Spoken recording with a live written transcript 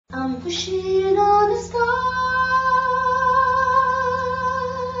I'm wishing on a star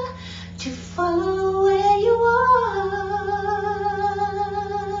to follow where you are.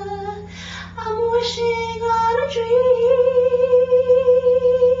 I'm wishing on a dream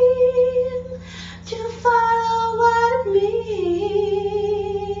to follow what it means.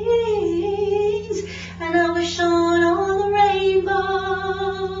 And I wish on all the rainbows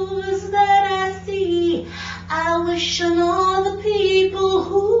that I see. I wish on all the people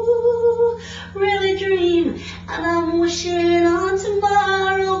who really dream. And I'm wishing on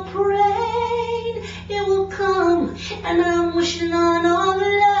tomorrow, praying it will come. And I'm wishing on all the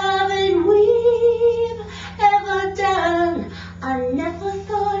loving we've ever done. I never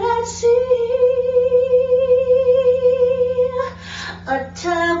thought I'd see a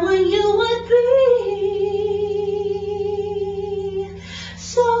time when you would be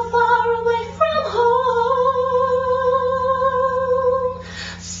so far away from home,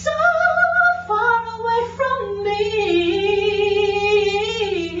 so far away from me.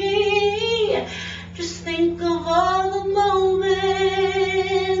 Just think of all the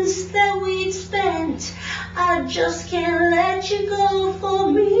moments that we'd spent. I just can't let you go.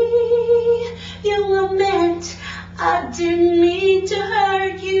 For me you were meant. I didn't mean to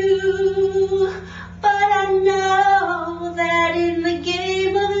hurt you, but I know that in the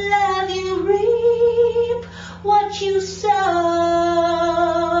game of love you reap what you sow.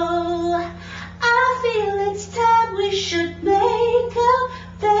 I feel it's time we should make up,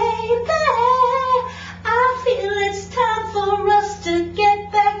 baby. I feel it's time for us to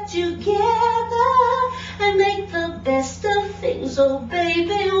get back together and make the best of things, oh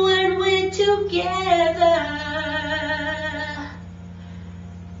baby, when we're together.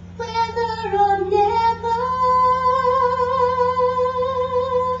 Whether or never,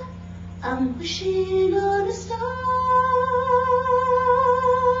 I'm wishing on a star.